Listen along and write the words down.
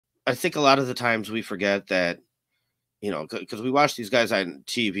I think a lot of the times we forget that, because we watch these guys on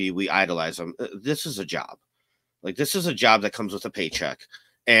TV, we idolize them. This is a job. Like, this is a job that comes with a paycheck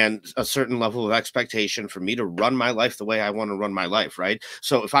and a certain level of expectation for me to run my life the way I want to run my life, right?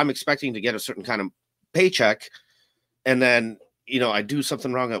 So if I'm expecting to get a certain kind of paycheck and then, I do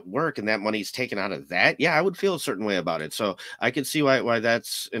something wrong at work and that money's taken out of that, yeah, I would feel a certain way about it. So I can see why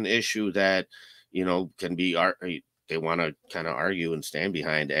that's an issue that, can be they want to kind of argue and stand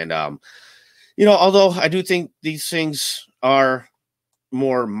behind. And although I do think these things are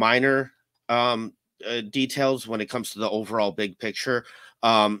more minor details when it comes to the overall big picture.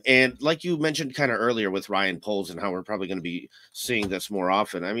 And like you mentioned kind of earlier with Ryan Poles and how we're probably going to be seeing this more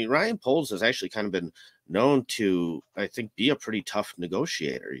often. I mean, Ryan Poles has actually kind of been known to, I think, be a pretty tough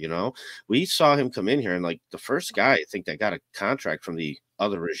negotiator. We saw him come in here, and like the first guy I think that got a contract from the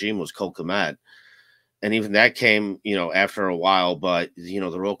other regime was Cole Kmet. And even that came, after a while. But, the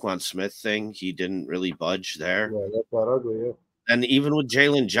Roquan Smith thing, he didn't really budge there. Yeah, that's not ugly, yeah. And even with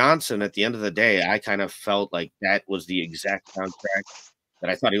Jalen Johnson, at the end of the day, I kind of felt like that was the exact contract that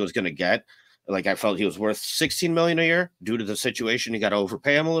I thought he was going to get. Like, I felt he was worth $16 million a year due to the situation. You got to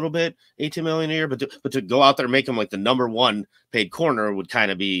overpay him a little bit, $18 million a year. But to go out there and make him like the number one paid corner would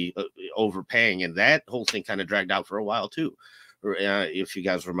kind of be overpaying. And that whole thing kind of dragged out for a while, too. If you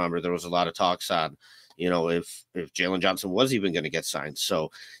guys remember, there was a lot of talks on, if Jalen Johnson was even going to get signed.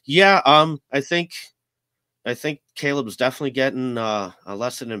 So, yeah, I think Caleb's definitely getting a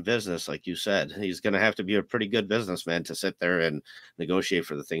lesson in business, like you said. He's going to have to be a pretty good businessman to sit there and negotiate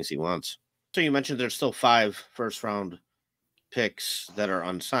for the things he wants. So you mentioned there's still 5 first-round picks that are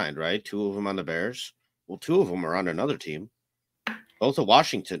unsigned, right? 2 of them on the Bears. Well, 2 of them are on another team. Both of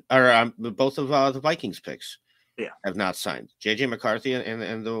Washington, or both of the Vikings picks. Yeah, have not signed. JJ McCarthy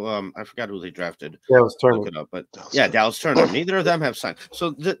and the I forgot who they drafted. Dallas Turner. Look it up, but Dallas Turner. Neither of them have signed.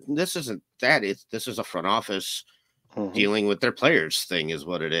 So this isn't that. This is a front office dealing with their players thing, is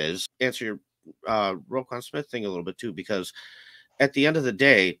what it is. Answer your Roquan Smith thing a little bit too, because at the end of the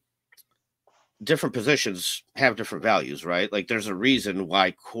day, different positions have different values, right? Like, there's a reason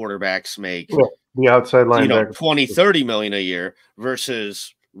why quarterbacks make the outside linebacker 20-30 million a year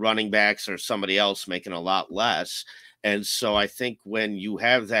versus running backs or somebody else making a lot less. And so I think when you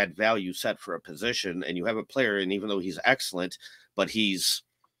have that value set for a position and you have a player, and even though he's excellent, but he's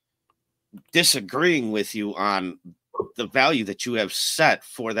disagreeing with you on the value that you have set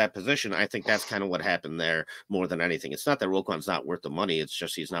for that position, I think that's kind of what happened there more than anything. It's not that Roquan's not worth the money. It's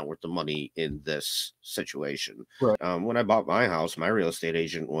just he's not worth the money in this situation. Right. When I bought my house, my real estate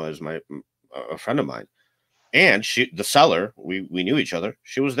agent was a friend of mine. And the seller, we knew each other.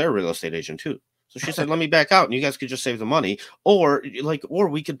 She was their real estate agent too. So she said, let me back out and you guys could just save the money, or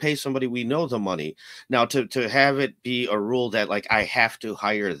we could pay somebody we know the money. Now to have it be a rule that like I have to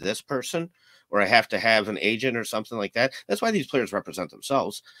hire this person or I have to have an agent or something like that. That's why these players represent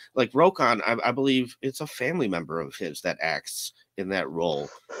themselves. Like Roquan, I believe it's a family member of his that acts in that role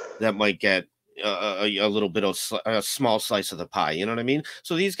that might get a little bit of a small slice of the pie. You know what I mean?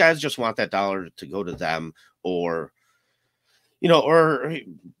 So these guys just want that dollar to go to them, or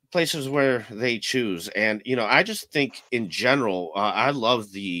places where they choose. And, I just think in general, I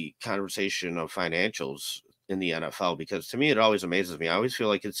love the conversation of financials in the NFL, because to me, it always amazes me. I always feel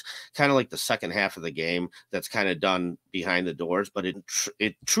like it's kind of like the second half of the game that's kind of done behind the doors, but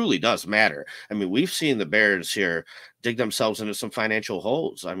it truly does matter. I mean, we've seen the Bears here dig themselves into some financial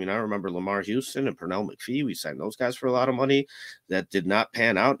holes. I mean, I remember Lamar Houston and Pernell McPhee. We signed those guys for a lot of money that did not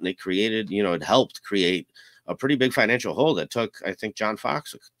pan out, and it created, it helped create a pretty big financial hole that took, I think, John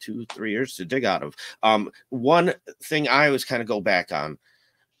Fox 2-3 years to dig out of. One thing I always kind of go back on,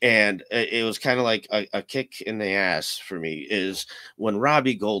 and it was kind of like a kick in the ass for me, is when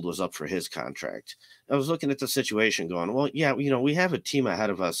Robbie Gould was up for his contract. I was looking at the situation going, well, yeah, we have a team ahead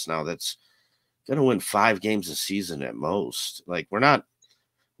of us now that's going to win 5 games a season at most. Like,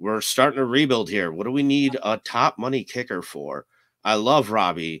 we're starting to rebuild here. What do we need a top money kicker for? I love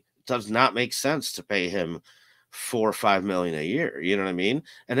Robbie. It does not make sense to pay him $4 or $5 million a year. You know what I mean?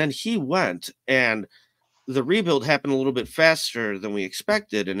 And then he went, and the rebuild happened a little bit faster than we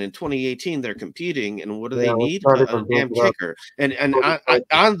expected. And in 2018, they're competing. And what do they need? A damn kicker. And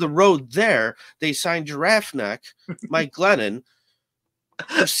on the road there, they signed Giraffe Neck, Mike Glennon,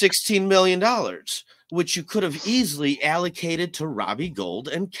 for $16 million, which you could have easily allocated to Robbie Gould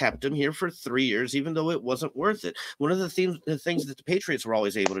and kept him here for 3 years, even though it wasn't worth it. One of the things that the Patriots were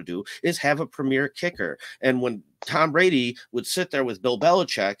always able to do is have a premier kicker. And when Tom Brady would sit there with Bill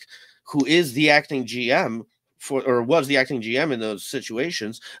Belichick, who is the acting GM for, or was the acting GM in those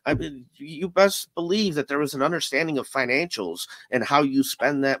situations, I mean, you best believe that there was an understanding of financials and how you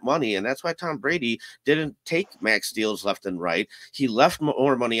spend that money. And that's why Tom Brady didn't take max deals left and right. He left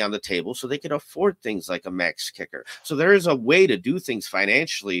more money on the table so they could afford things like a max kicker. So there is a way to do things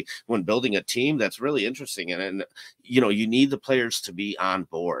financially when building a team that's really interesting. And you know, you need the players to be on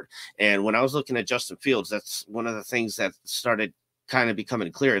board. And when I was looking at Justin Fields, that's one of the things that started kind of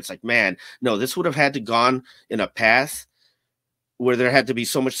becoming clear. It's like, man, no, this would have had to gone in a path where there had to be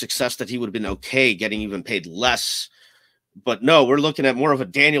so much success that he would have been okay getting even paid less. But no, we're looking at more of a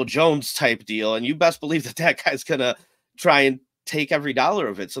Daniel Jones type deal, and you best believe that that guy's gonna try and take every dollar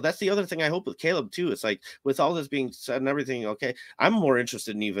of it. So that's the other thing I hope with Caleb too. It's like, with all this being said and everything, okay, I'm more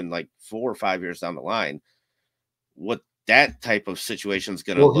interested in even like 4 or 5 years down the line what that type of situation is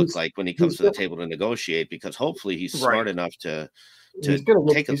going to look like when he comes to the table to negotiate, because hopefully he's smart enough to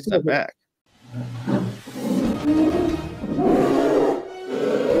take a step back.